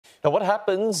Now, what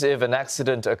happens if an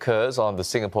accident occurs on the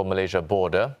Singapore-Malaysia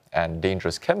border and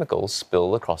dangerous chemicals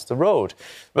spill across the road?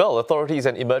 Well, authorities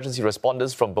and emergency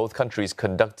responders from both countries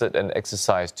conducted an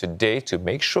exercise today to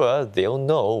make sure they'll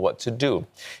know what to do.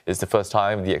 It's the first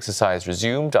time the exercise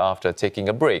resumed after taking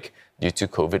a break due to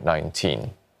COVID-19.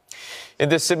 In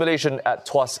this simulation at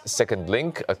Tuas Second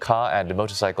Link, a car and a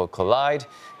motorcycle collide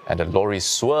and a lorry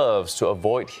swerves to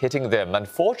avoid hitting them.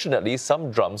 Unfortunately, some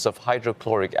drums of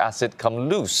hydrochloric acid come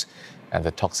loose and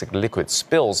the toxic liquid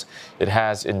spills. It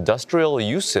has industrial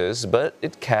uses, but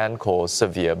it can cause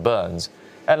severe burns.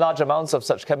 And large amounts of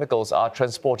such chemicals are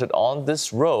transported on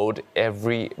this road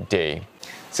every day.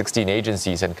 16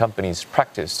 agencies and companies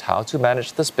practiced how to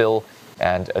manage the spill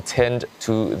and attend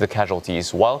to the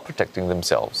casualties while protecting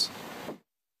themselves.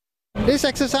 This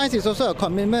exercise is also a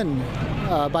commitment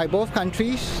by both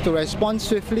countries to respond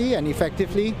swiftly and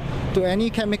effectively to any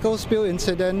chemical spill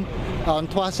incident on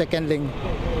Tuas Second Link.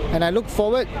 And I look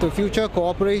forward to future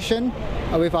cooperation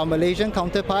with our Malaysian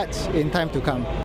counterparts in time to come.